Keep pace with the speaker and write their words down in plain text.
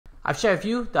I've shared with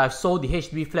you that I've sold the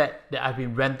HDB flat that I've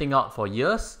been renting out for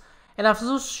years, and I've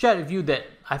also shared with you that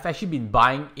I've actually been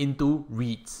buying into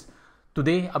REITs.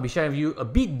 Today, I'll be sharing with you a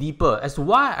bit deeper as to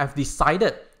why I've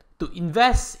decided to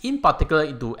invest in particular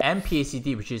into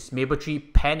MPACT, which is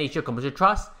Mapletree Pan-Asia Commercial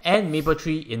Trust and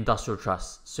Mapletree Industrial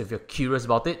Trust. So if you're curious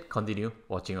about it, continue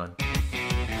watching on.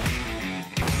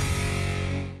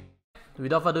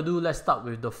 Without further ado, let's start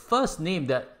with the first name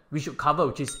that we should cover,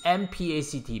 which is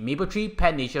MPACT, Mapletree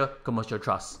Pan-Asia Commercial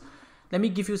Trust. Let me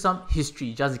give you some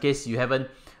history just in case you haven't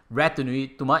read into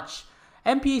it too much.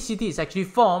 MPACT is actually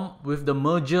formed with the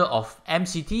merger of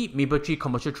MCT, Mapletree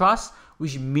Commercial Trust,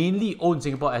 which mainly owns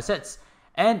Singapore assets,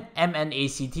 and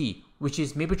MNACT, which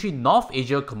is Mapletree North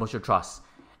Asia Commercial Trust.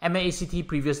 MNACT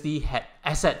previously had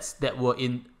assets that were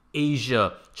in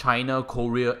Asia, China,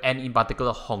 Korea, and in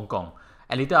particular Hong Kong.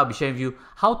 And later I'll be sharing with you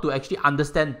how to actually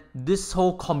understand this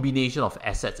whole combination of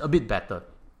assets a bit better.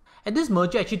 And this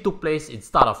merger actually took place in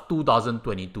start of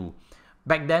 2022.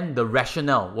 Back then, the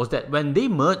rationale was that when they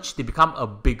merge, they become a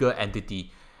bigger entity.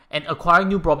 And acquiring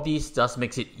new properties just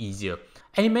makes it easier.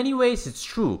 And in many ways, it's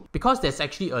true because there's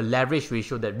actually a leverage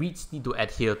ratio that REITs need to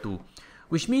adhere to,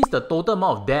 which means the total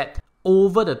amount of debt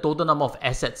over the total number of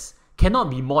assets cannot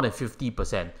be more than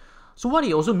 50%. So what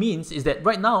it also means is that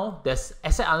right now, there's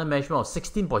asset under management of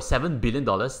 $16.7 billion,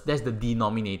 that's the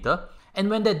denominator. And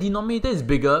when that denominator is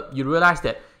bigger, you realize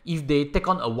that if they take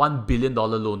on a $1 billion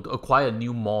loan to acquire a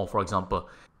new mall, for example,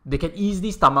 they can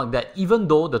easily stomach that even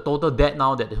though the total debt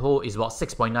now that they hold is about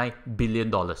 $6.9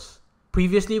 billion.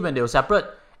 Previously, when they were separate,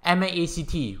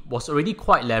 MACT was already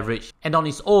quite leveraged, and on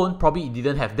its own, probably it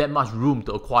didn't have that much room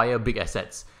to acquire big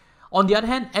assets. On the other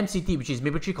hand, MCT, which is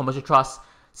Mapletree Commercial Trust,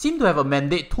 seem to have a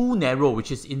mandate too narrow, which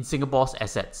is in Singapore's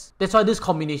assets. That's why this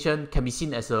combination can be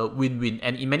seen as a win-win,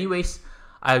 and in many ways,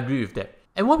 I agree with that.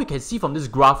 And what we can see from this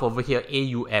graph over here,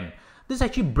 AUM, this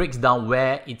actually breaks down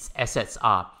where its assets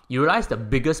are. You realize the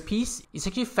biggest piece is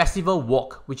actually Festival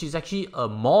Walk, which is actually a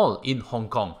mall in Hong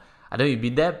Kong. I know you've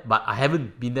been there, but I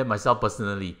haven't been there myself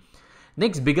personally.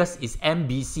 Next biggest is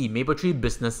MBC, Mapletree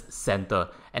Business Centre.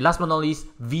 And last but not least,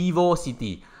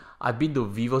 VivoCity. I've been to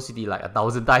VivoCity like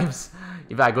 1,000 times.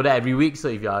 In fact, I go there every week, so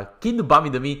if you're keen to bump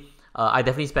into me, I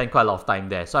definitely spend quite a lot of time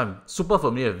there. So I'm super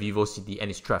familiar with VivoCity and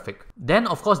its traffic. Then,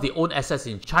 of course, they own assets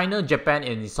in China, Japan,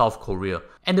 and in South Korea.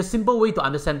 And the simple way to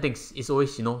understand things is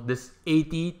always, this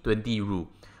 80-20 rule.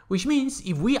 Which means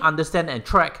if we understand and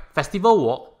track Festival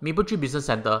Walk, Mapletree Business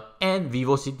Centre, and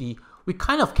VivoCity, we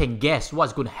kind of can guess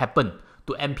what's going to happen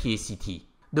to MPACT.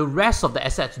 The rest of the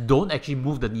assets don't actually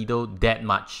move the needle that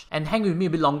much. And hang with me a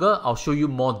bit longer, I'll show you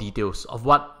more details of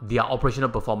what their operational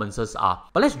performances are.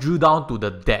 But let's drill down to the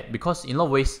debt, because in a lot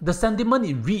of ways, the sentiment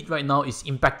in REIT right now is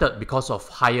impacted because of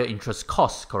higher interest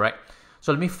costs, correct?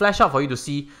 So let me flash out for you to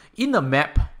see in the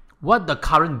map what the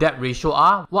current debt ratio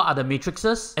are, what are the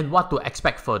matrices, and what to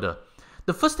expect further.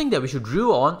 The first thing that we should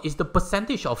drill on is the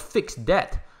percentage of fixed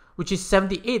debt, which is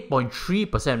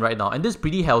 78.3% right now, and this is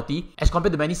pretty healthy as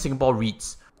compared to many Singapore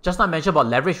REITs. Just now I mentioned about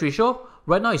leverage ratio,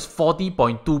 right now is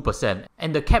 40.2%,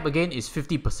 and the cap again is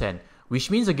 50%, which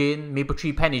means again,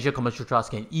 Mapletree Pan-Asia Commercial Trust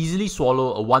can easily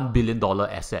swallow a $1 billion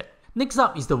asset. Next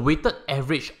up is the weighted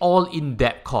average all-in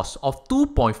debt cost of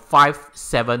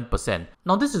 2.57%.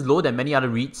 Now this is lower than many other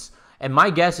REITs, and my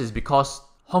guess is because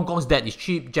Hong Kong's debt is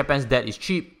cheap, Japan's debt is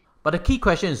cheap, but the key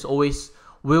question is always,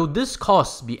 will this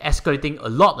cost be escalating a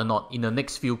lot or not in the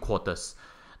next few quarters?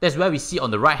 That's where we see on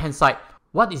the right hand side,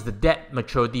 what is the debt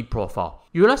maturity profile?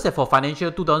 You realize that for financial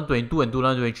year 2022 and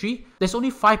 2023, there's only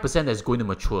 5% that's going to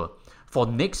mature. For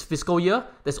next fiscal year,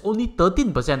 there's only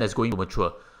 13% that's going to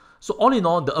mature. So all in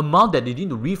all, the amount that they need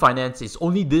to refinance is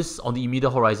only this on the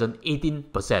immediate horizon,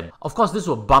 18%. Of course, this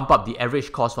will bump up the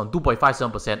average cost from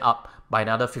 2.57% up by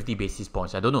another 50 basis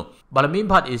points. I don't know. But the main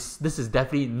part is, this is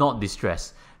definitely not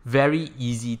distress. Very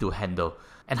easy to handle.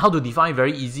 And how to define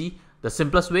very easy? The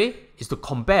simplest way is to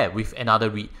compare with another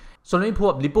REIT. So let me pull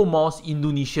up Lippo Malls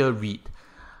Indonesia REIT.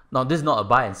 Now this is not a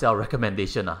buy and sell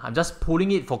recommendation. I'm just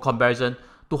pulling it for comparison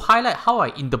to highlight how I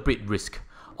interpret risk.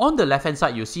 On the left hand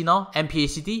side, you see now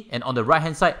MPACT, and on the right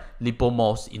hand side, Lippo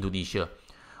Malls Indonesia.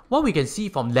 What we can see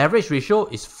from leverage ratio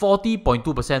is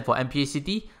 40.2% for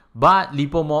MPACT, but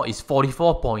Lippo Mall is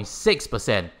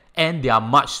 44.6%, and they are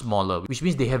much smaller, which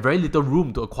means they have very little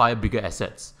room to acquire bigger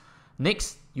assets.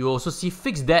 Next, you also see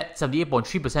fixed debt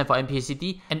 78.3% for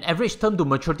MPACT, and average term to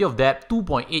maturity of debt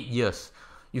 2.8 years.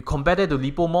 You compare that to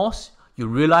Lippo Malls, you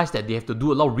realize that they have to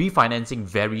do a lot of refinancing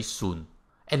very soon.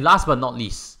 And last but not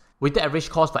least, weighted average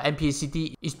cost for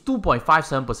MPACT is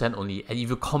 2.57% only, and if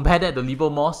you compare that to Lippo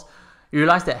Malls, you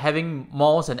realize that having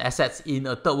malls and assets in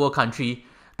a third world country,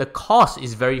 the cost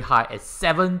is very high at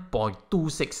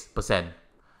 7.26%.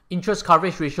 Interest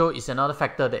coverage ratio is another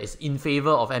factor that is in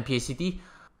favor of MPACT,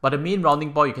 but the main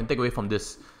rounding point you can take away from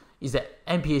this is that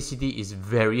MPACT is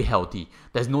very healthy.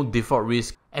 There's no default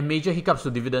risk and major hiccups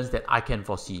to dividends that I can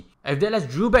foresee. And with that, let's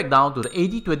drill back down to the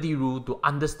 80-20 rule to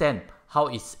understand how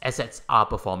its assets are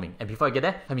performing. And before I get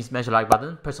there, let me smash the like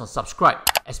button, press on subscribe,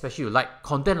 especially if you like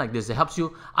content like this that helps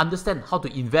you understand how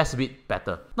to invest a bit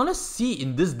better. Now let's see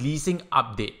in this leasing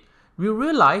update. We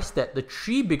realize that the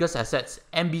three biggest assets,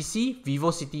 MBC,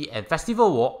 VivoCity and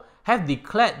Festival Walk, have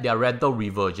declared their rental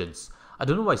reversions. I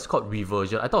don't know why it's called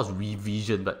reversion, I thought it was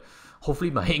revision, but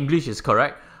hopefully my English is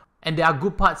correct. And there are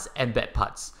good parts and bad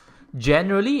parts.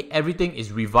 Generally, everything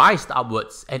is revised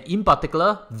upwards, and in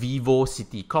particular,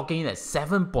 VivoCity clocking in at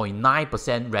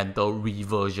 7.9% rental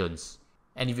reversions.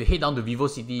 And if you head down to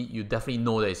VivoCity, you definitely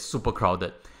know that it's super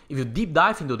crowded. If you deep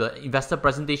dive into the investor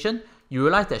presentation, you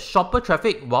realize that shopper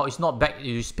traffic, while it's not back as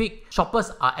you speak,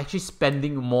 shoppers are actually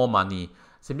spending more money.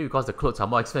 Simply because the clothes are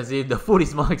more expensive, the food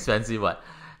is more expensive, but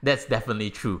that's definitely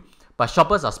true. But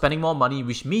shoppers are spending more money,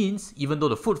 which means even though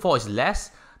the footfall is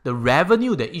less, the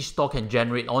revenue that each store can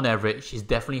generate on average is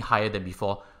definitely higher than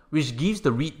before, which gives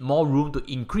the REIT more room to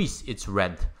increase its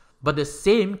rent. But the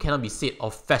same cannot be said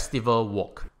of Festival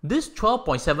Walk. This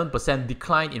 12.7%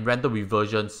 decline in rental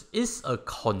reversions is a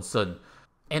concern.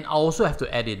 And I also have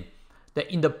to add in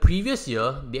that in the previous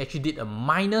year, they actually did a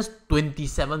minus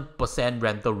 27%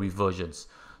 rental reversions.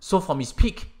 So from its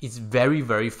peak, it's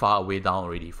very far away down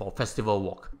already for Festival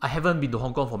Walk. I haven't been to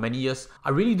Hong Kong for many years. I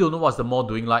really don't know what's the mall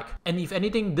doing like. And if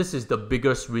anything, this is the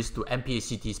biggest risk to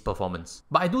MPACT's performance.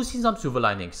 But I do see some silver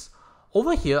linings.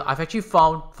 Over here, I've actually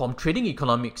found from Trading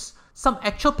Economics some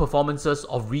actual performances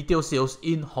of retail sales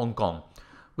in Hong Kong.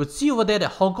 We'll see over there that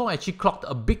Hong Kong actually clocked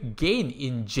a big gain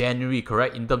in January,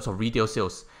 correct, in terms of retail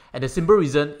sales. And the simple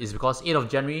reason is because 8th of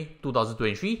January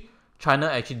 2023, China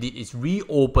actually did its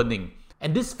reopening.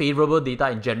 And this favorable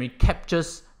data in January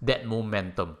captures that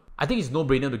momentum. I think it's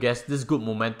no-brainer to guess this good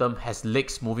momentum has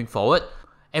legs moving forward.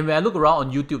 And when I look around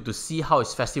on YouTube to see how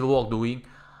is Festival Walk doing,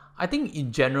 I think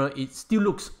in general it still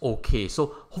looks okay.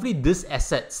 So hopefully this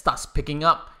asset starts picking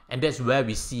up, and that's where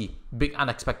we see big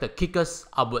unexpected kickers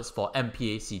upwards for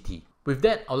MPACT. With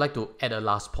that, I'd like to add a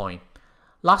last point.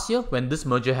 Last year when this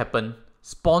merger happened,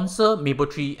 sponsor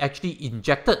Mapletree actually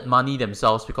injected money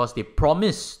themselves because they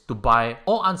promised to buy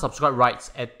all unsubscribed rights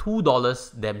at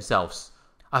 $2 themselves.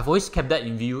 I've always kept that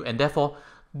in view, and therefore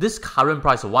this current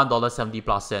price of $1.70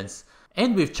 plus cents,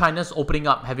 and with China's opening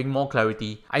up having more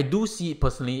clarity, I do see it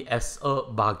personally as a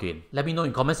bargain. Let me know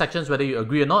in comment sections whether you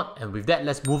agree or not, and with that,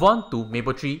 let's move on to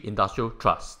Mapletree Industrial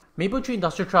Trust. Mapletree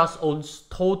Industrial Trust owns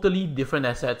totally different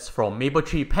assets from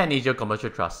Mapletree Pan-Asia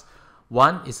Commercial Trust.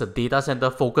 One is a data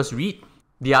center focused REIT,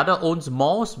 the other owns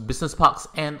malls, business parks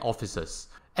and offices.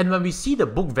 And when we see the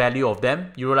book value of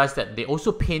them, you realize that they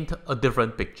also paint a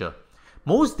different picture.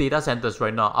 Most data centers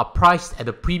right now are priced at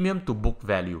a premium to book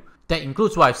value. That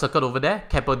includes what I've circled over there,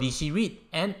 Keppel DC REIT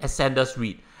and Ascendas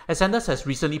REIT. Ascendas has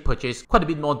recently purchased quite a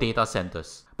bit more data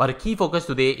centers. But the key focus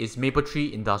today is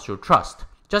Mapletree Industrial Trust.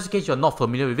 Just in case you're not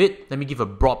familiar with it, let me give a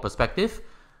broad perspective.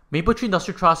 Mapletree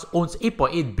Industrial Trust owns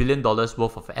 $8.8 billion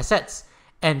worth of assets,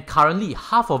 and currently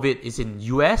half of it is in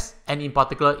US and in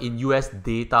particular in US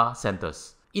data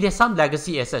centers. It has some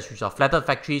legacy assets which are flattened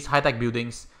factories, high-tech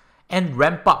buildings, and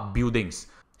ramp-up buildings.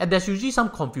 And there's usually some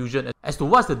confusion as to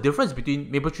what's the difference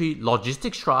between Mapletree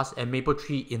Logistics Trust and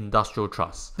Mapletree Industrial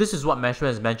Trust. This is what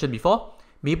management has mentioned before.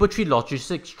 Mapletree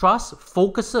Logistics Trust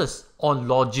focuses on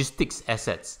logistics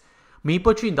assets.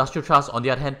 Mapletree Industrial Trust, on the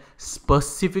other hand,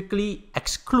 specifically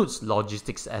excludes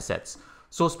logistics assets.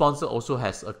 So sponsor also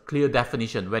has a clear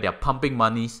definition where they are pumping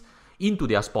monies into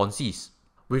their sponsees.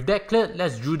 With that cleared,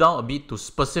 let's drill down a bit to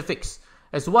specifics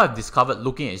as to what I've discovered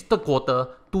looking at its third quarter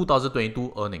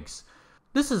 2022 earnings.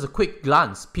 This is a quick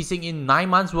glance piecing in 9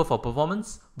 months worth of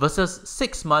performance versus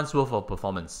 6 months worth of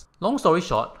performance. Long story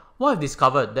short, what I've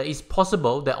discovered that it's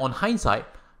possible that on hindsight,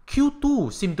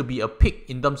 Q2 seemed to be a peak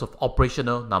in terms of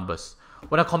operational numbers.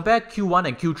 When I compare Q1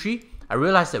 and Q3, I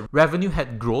realized that revenue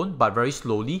had grown but very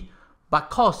slowly, but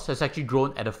cost has actually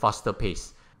grown at a faster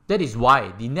pace. That is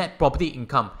why the net property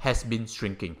income has been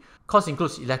shrinking. Cost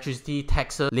includes electricity,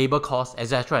 taxes, labor costs,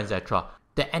 etc.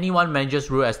 that anyone manages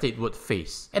real estate would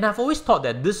face. And I've always thought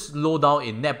that this slowdown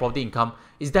in net property income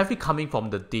is definitely coming from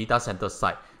the data center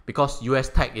side because US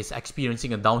tech is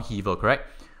experiencing a downheaval, correct?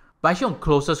 But actually on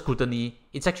closer scrutiny,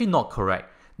 it's actually not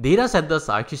correct. Data centers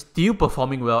are actually still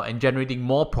performing well and generating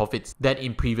more profits than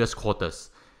in previous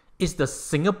quarters. It's the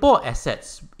Singapore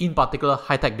assets, in particular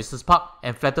high-tech business park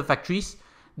and flattened factories,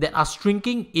 that are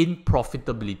shrinking in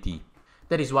profitability.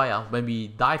 That is why when we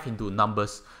dive into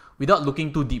numbers, without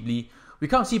looking too deeply, we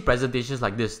can't see presentations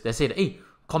like this that say that, hey,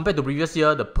 compared to previous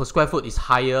year, the per square foot is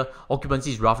higher,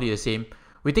 occupancy is roughly the same.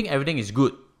 We think everything is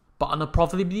good. But on a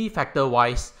profitability factor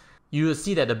wise, you will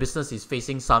see that the business is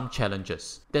facing some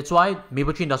challenges. That's why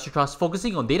Mapletree Industrial Trust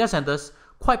focusing on data centers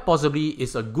quite possibly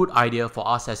is a good idea for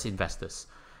us as investors.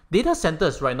 Data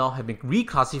centers right now have been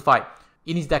reclassified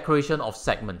in its declaration of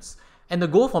segments. And the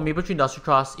goal for Mapletree Industrial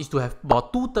Trust is to have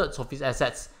about 2/3 of its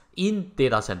assets in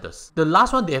data centers. The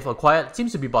last one they have acquired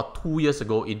seems to be about 2 years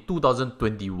ago in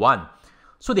 2021.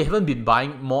 So they haven't been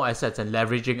buying more assets and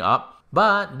leveraging up,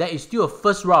 but there is still a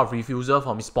first right of refusal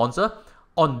from its sponsor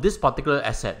on this particular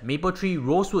asset, Mapletree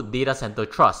Rosewood Data Center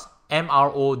Trust,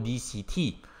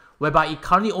 MRODCT, whereby it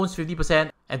currently owns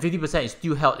 50% and 50% is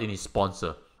still held in its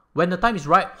sponsor. When the time is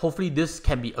right, hopefully this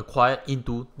can be acquired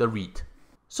into the REIT.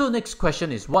 So the next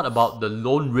question is, what about the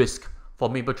loan risk for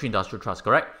Mapletree Industrial Trust,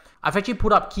 correct? I've actually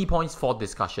put up key points for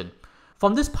discussion.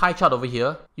 From this pie chart over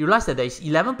here, you realize that there is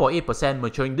 11.8%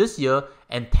 maturing this year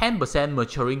and 10%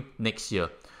 maturing next year.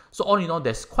 So all in all,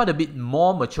 there's quite a bit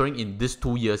more maturing in these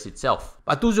 2 years itself.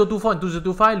 But 2024 and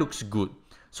 2025 looks good.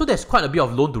 So there's quite a bit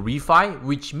of loan to refi,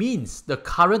 which means the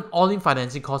current all-in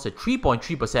financing cost at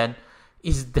 3.3%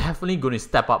 is definitely going to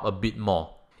step up a bit more.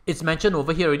 It's mentioned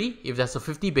over here already, if there's a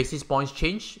 50 basis points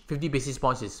change, 50 basis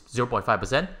points is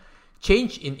 0.5%,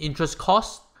 change in interest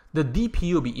cost, the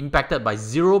DPU will be impacted by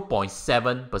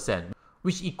 0.7%,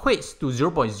 which equates to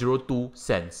 0.02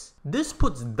 cents. This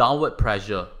puts downward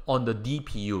pressure on the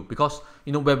DPU because,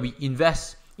 when we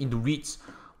invest into REITs,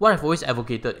 what I've always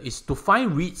advocated is to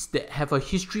find REITs that have a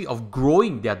history of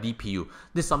growing their DPU.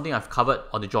 This is something I've covered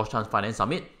on the JOSH TAN Finance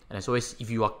Summit, and as always,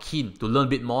 if you are keen to learn a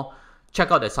bit more, check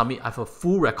out that summit. I have a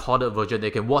full recorded version that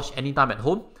you can watch anytime at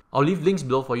home. I'll leave links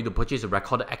below for you to purchase a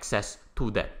recorded access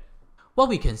to that. What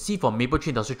we can see from Mapletree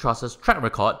Industrial Trust's track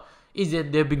record is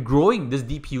that they've been growing this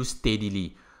DPU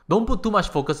steadily. Don't put too much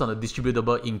focus on the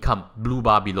distributable income, blue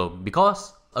bar below,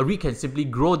 because a REIT can simply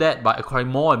grow that by acquiring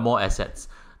more and more assets.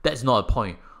 That's not a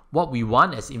point. What we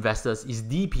want as investors is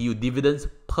DPU, dividends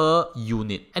per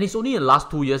unit. And it's only in the last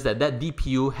 2 years that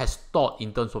DPU has stalled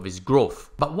in terms of its growth.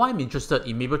 But why I'm interested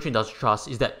in Mapletree Industrial Trust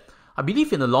is that I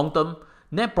believe in the long term,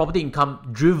 net property income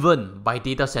driven by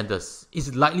data centers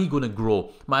is likely going to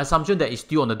grow. My assumption that it's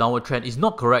still on the downward trend is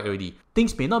not correct already.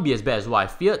 Things may not be as bad as what I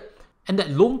feared, and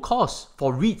that loan costs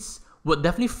for REITs would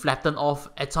definitely flatten off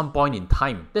at some point in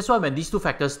time. That's why when these two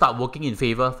factors start working in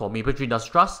favor for Mapletree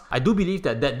Industrial Trust, I do believe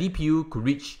that DPU could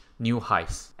reach new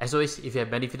highs. As always, if you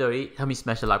have benefited already, help me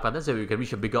smash the like button so we can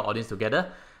reach a bigger audience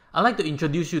together. I'd like to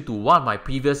introduce you to one of my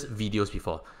previous videos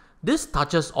before. This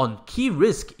touches on key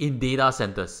risk in data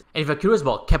centers. And if you're curious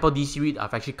about Capital DC REIT,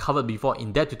 I've actually covered before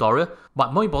in that tutorial.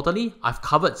 But more importantly, I've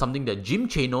covered something that Jim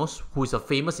Chanos, who is a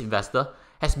famous investor,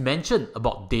 has mentioned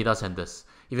about data centers.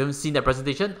 If you haven't seen that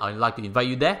presentation, I'd like to invite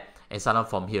you there and sign up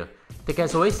from here. Take care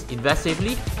as always, invest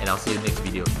safely, and I'll see you in the next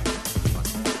video.